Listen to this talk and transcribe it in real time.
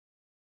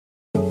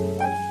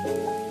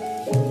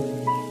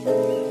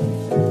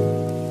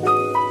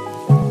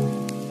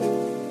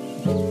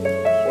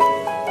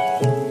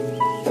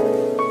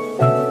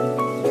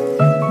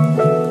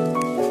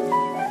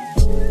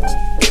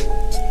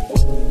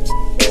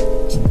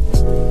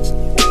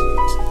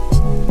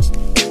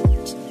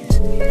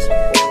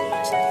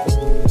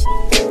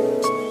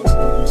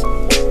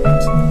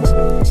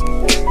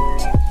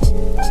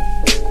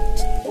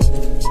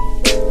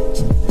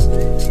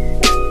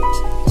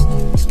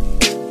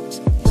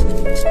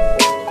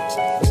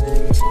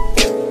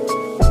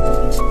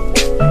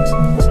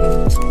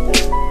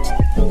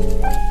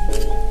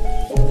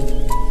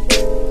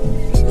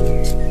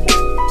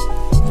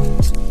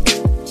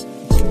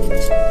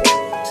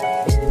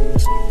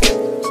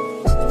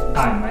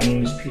Hi, my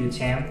name is Peter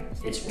Tam.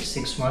 It's been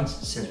 6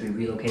 months since we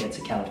relocated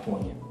to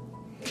California.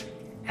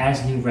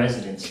 As new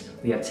residents,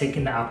 we have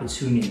taken the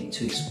opportunity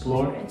to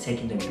explore and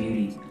take in the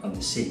beauty of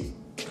the city.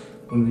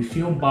 When we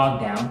feel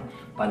bogged down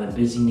by the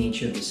busy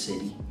nature of the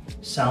city,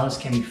 solace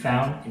can be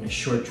found in a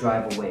short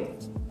drive away.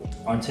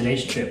 On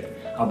today's trip,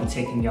 I'll be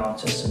taking y'all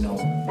to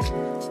Sonoma.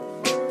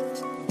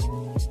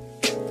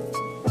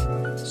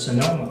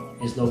 Sonoma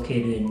is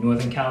located in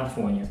Northern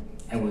California,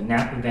 and with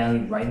Napa Valley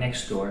right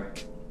next door,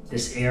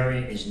 this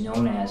area is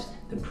known as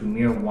the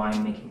premier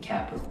winemaking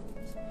capital.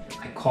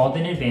 I called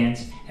in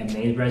advance and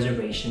made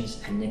reservations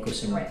at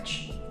Nicholson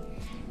Ranch.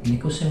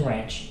 Nicholson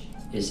Ranch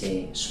is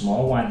a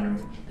small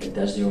winery that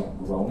does their own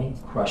growing,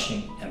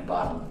 crushing, and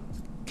bottling.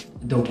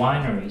 The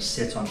winery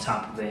sits on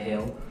top of a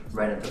hill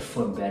right at the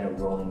footbed of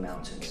rolling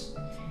mountains.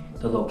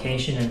 The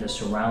location and the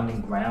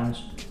surrounding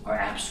grounds are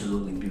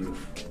absolutely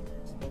beautiful.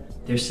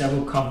 There's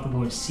several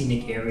comfortable and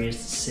scenic areas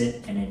to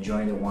sit and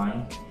enjoy the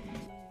wine.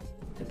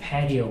 The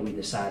patio we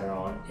decided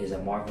on is a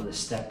marvelous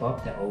step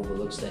up that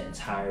overlooks the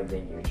entire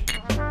vineyard.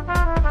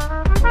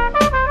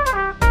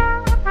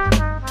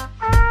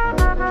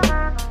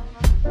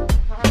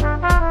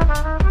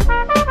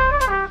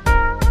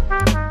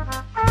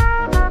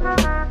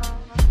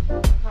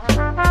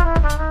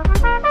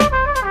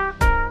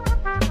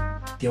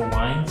 Their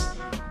wines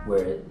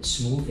were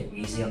smooth and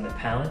easy on the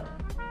palate.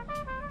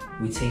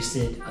 We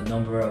tasted a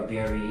number of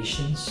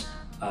variations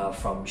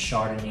from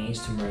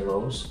Chardonnays to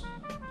Merlots.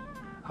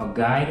 Our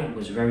guide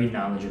was very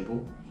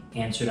knowledgeable,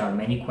 answered our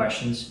many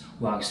questions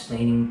while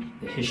explaining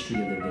the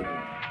history of the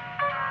vineyard.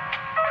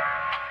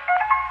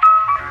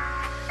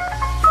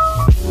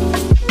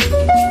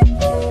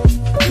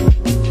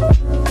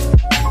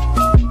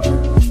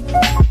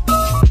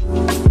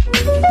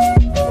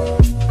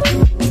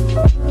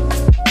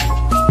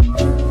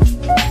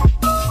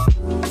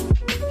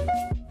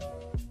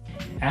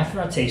 After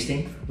our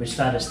tasting, we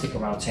decided to stick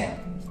around town.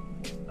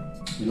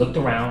 We looked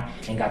around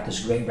and got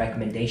this great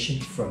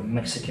recommendation for a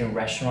Mexican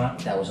restaurant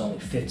that was only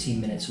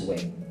 15 minutes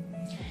away.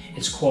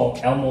 It's called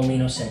El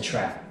Molino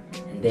Central,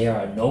 and they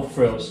are a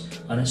no-frills,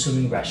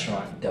 unassuming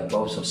restaurant that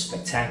boasts of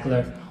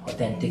spectacular,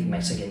 authentic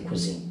Mexican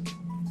cuisine.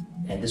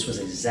 And this was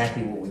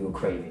exactly what we were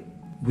craving.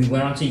 We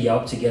went onto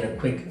Yelp to get a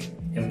quick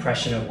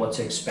impression of what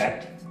to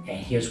expect, and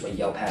here's what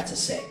Yelp had to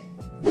say.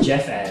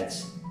 Jeff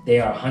adds, they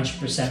are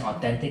 100%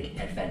 authentic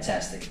and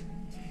fantastic.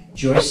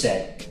 Joyce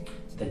said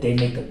that they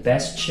make the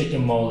best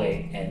chicken mole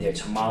and their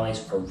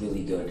tamales are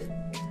really good.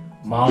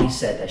 Molly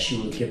said that she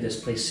would give this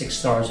place 6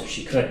 stars if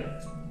she could.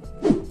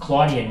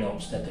 Claudia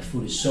notes that the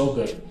food is so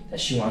good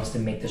that she wants to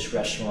make this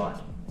restaurant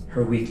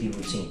her weekly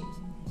routine.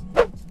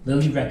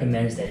 Lily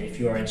recommends that if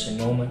you are in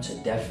Sonoma to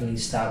definitely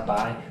stop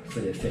by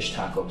for their fish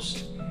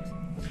tacos.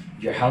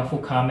 Your helpful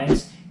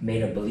comments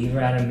made a believer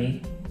out of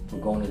me. We're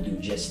going to do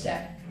just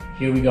that.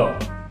 Here we go.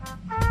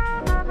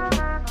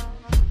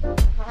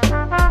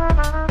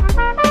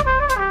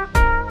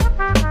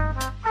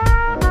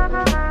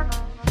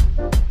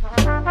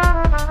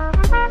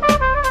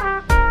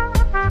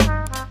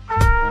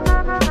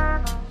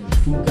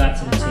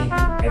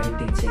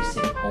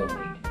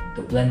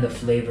 The blend of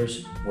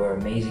flavors were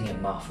amazing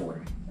and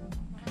mouthwatering.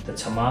 The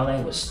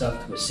tamale was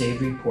stuffed with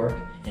savory pork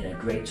in a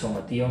great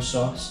tomatillo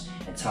sauce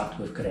and topped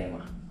with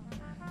crema.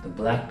 The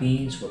black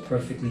beans were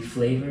perfectly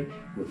flavored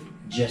with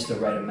just the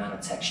right amount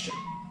of texture.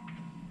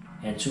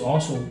 And to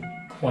also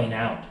point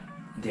out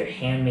their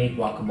handmade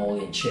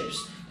guacamole and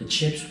chips. The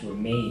chips were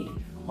made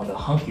on the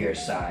hunkier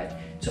side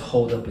to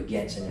hold up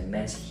against an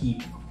immense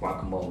heap of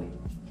guacamole.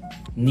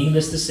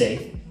 Needless to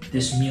say,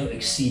 this meal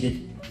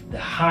exceeded the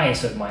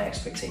highest of my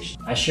expectations.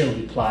 I sure will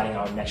be plotting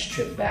our next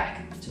trip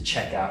back to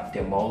check out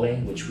their mole,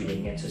 which we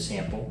didn't get to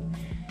sample.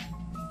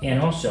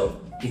 And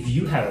also, if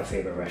you have a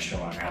favorite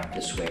restaurant out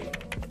this way,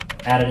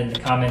 add it in the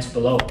comments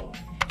below,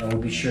 and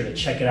we'll be sure to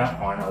check it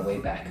out on our way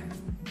back.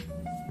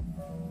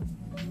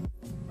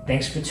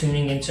 Thanks for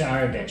tuning into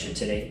our adventure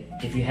today.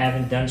 If you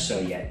haven't done so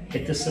yet,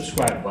 hit the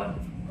subscribe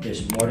button.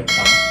 There's more to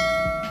come.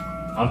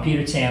 I'm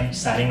Peter Tam,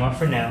 signing off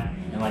for now.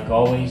 And like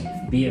always,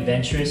 be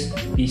adventurous,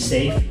 be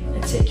safe,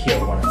 and take care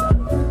of one another.